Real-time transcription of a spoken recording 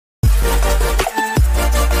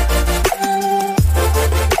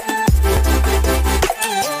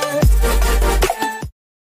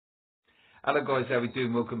Hello guys, how we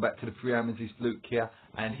doing? Welcome back to the Three Hammers. It's Luke here,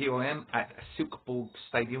 and here I am at Silkeborg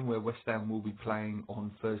Stadium where West Ham will be playing on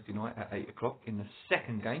Thursday night at 8 o'clock in the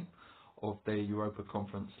second game of their Europa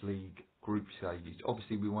Conference League group stage.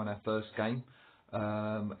 Obviously we won our first game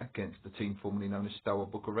against the team formerly known as Steaua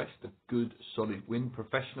Bucharest. A good, solid win,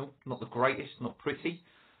 professional, not the greatest, not pretty,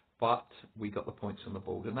 but we got the points on the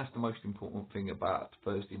board, and that's the most important thing about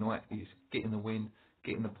Thursday night, is getting the win,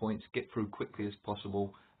 getting the points, get through quickly as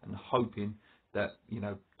possible, and hoping that,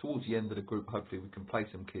 towards the end of the group, hopefully we can play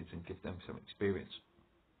some kids and give them some experience.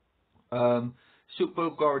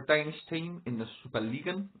 Silkeborg are a Danish team in the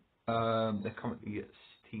Superliga. They're currently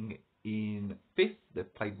sitting in 5th.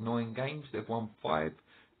 They've played 9 games. They've won 5,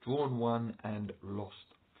 drawn 1, and lost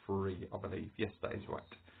 3, I believe. Yes, that is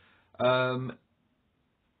right.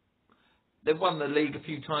 They've won the league a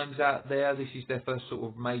few times out there. This is their first sort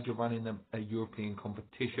of major run in a European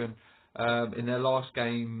competition. In their last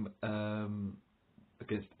game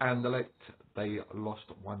against Anderlecht, they lost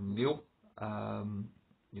 1-0.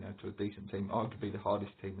 To a decent team, arguably the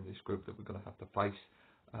hardest team in this group that we're going to have to face,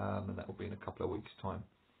 and that will be in a couple of weeks' time.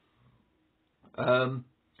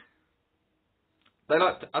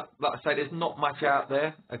 Like I say, there's not much out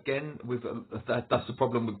there. Again, that's the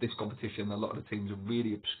problem with this competition. A lot of the teams are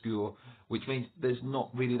really obscure, which means there's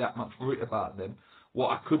not really that much written about them.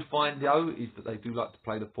 What I could find, though, is that they do like to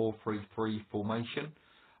play the 4-3-3 formation.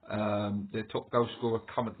 Their top goal scorer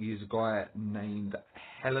currently is a guy named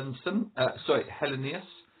Hellenius.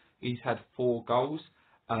 He's had 4 goals,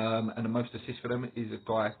 and the most assists for them is a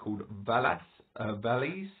guy called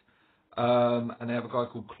Valles. And they have a guy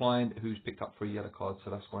called Klein who's picked up 3 yellow cards,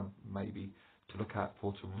 so that's one maybe to look out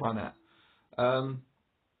for, to run at.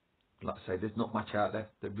 Like I say, there's not much out there.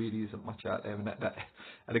 There really isn't much out there,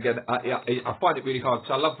 and again, I find it really hard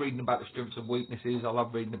because I love reading about the strengths and weaknesses. I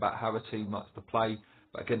love reading about how a team likes to play,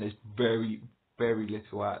 but again, there's very, very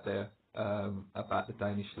little out there about the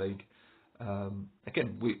Danish league.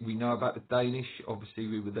 Again, we know about the Danish. Obviously,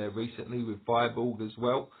 we were there recently with Viborg as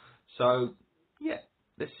well. So, yeah,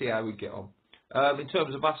 let's see how we get on. In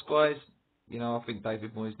terms of us guys, I think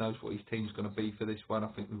David Moyes knows what his team's going to be for this one. I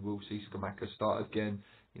think we will see Skamaka start again.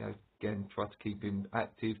 Again, try to keep him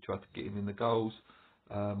active, try to get him in the goals.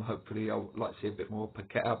 Hopefully, I would like to see a bit more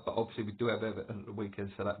Paqueta, but obviously we do have Everton at the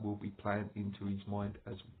weekend, so that will be playing into his mind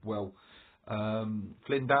as well.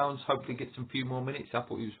 Flynn Downs hopefully gets some few more minutes. I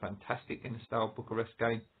thought he was fantastic in the Steaua Bucharest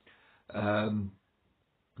game.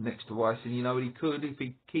 Next to Rice, and he could, if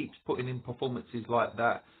he keeps putting in performances like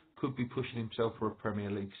that, could be pushing himself for a Premier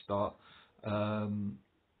League start.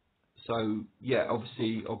 So yeah,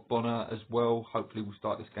 obviously Ogbonna as well. Hopefully we'll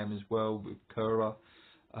start this game as well with Kura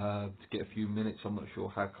to get a few minutes. I'm not sure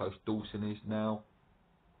how close Dawson is now.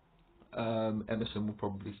 Emerson will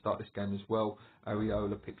probably start this game as well.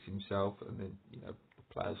 Areola picks himself, and then the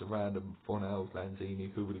players around him, Fornells,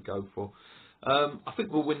 Lanzini, who will he go for? I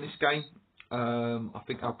think we'll win this game. I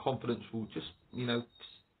think our confidence will just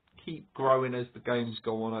keep growing as the games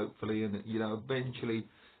go on, hopefully, and eventually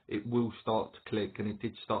it will start to click, and it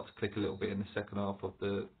did start to click a little bit in the second half of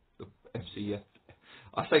the FCF.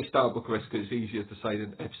 I say Steaua Bucharest because it's easier to say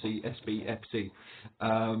than FC.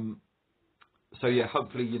 So yeah,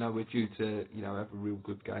 hopefully we're due to have a real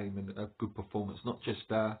good game and a good performance, not just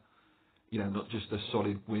not just a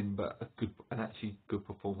solid win, but an actually good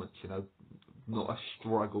performance. Not a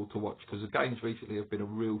struggle to watch, because the games recently have been a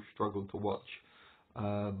real struggle to watch.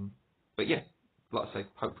 But yeah, like I say,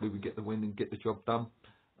 hopefully we get the win and get the job done.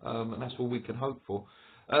 And that's all we can hope for.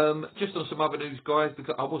 Just on some other news, guys,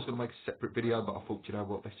 because I was going to make a separate video, but I thought,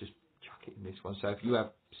 what, let's just chuck it in this one. So if you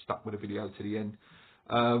have stuck with the video to the end,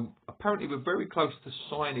 apparently we're very close to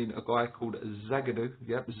signing a guy called Zagadou.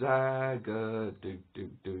 Yep, Zagadou,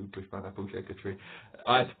 Bushman Apple Shaker Tree.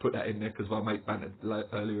 I had to put that in there because my mate bantered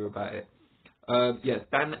earlier about it.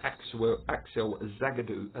 Dan Axel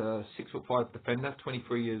Zagadou, 6'5" defender,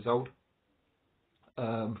 23 years old,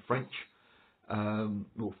 French.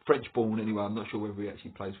 French born anyway. I'm not sure whether he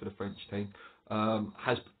actually plays for the French team.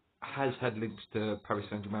 Has had links to Paris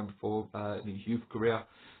Saint-Germain before in his youth career.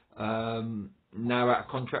 Now out of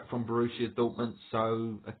contract from Borussia Dortmund.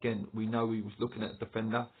 So again, we know he was looking at a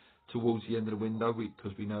defender towards the end of the window,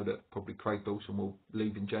 because we know that probably Craig Dawson will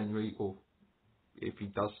leave in January, or if he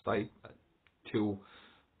does stay till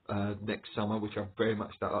next summer, which I very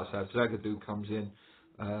much doubt. Like I say, if Zagadou comes in,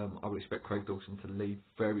 I would expect Craig Dawson to leave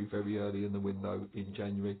very, very early in the window in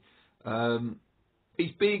January.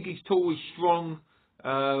 He's big, he's tall, he's strong.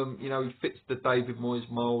 He fits the David Moyes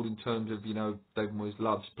mould in terms of, David Moyes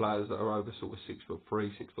loves players that are over sort of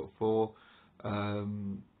 6'3",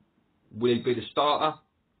 6'4". Will he be the starter?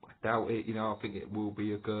 I doubt it. You know, I think it will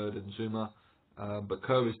be a Gerd and Zuma. But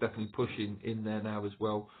Kerr is definitely pushing in there now as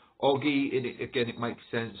well. Oggy, again, it makes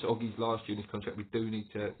sense. Oggy's last year in his contract. We do need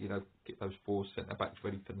to, you know, get those 4 centre backs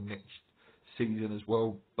ready for the next season as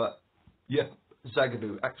well. But yeah,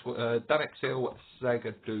 Zagadou, Dan Axel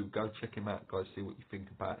Zagadou. Go check him out, guys. See what you think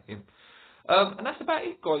about him. And that's about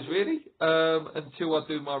it, guys, really. Until I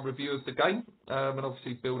do my review of the game, and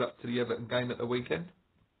obviously build up to the Everton game at the weekend.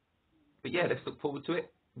 But yeah, let's look forward to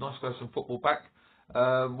it. Nice to have some football back.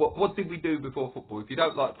 What did we do before football? If you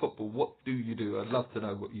don't like football, what do you do? I'd love to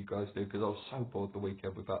know what you guys do, because I was so bored the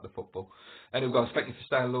weekend without the football. Anyway, guys, thank you for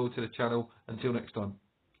staying loyal to the channel. Until next time,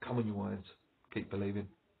 come on, you irons. Keep believing.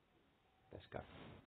 Let's go.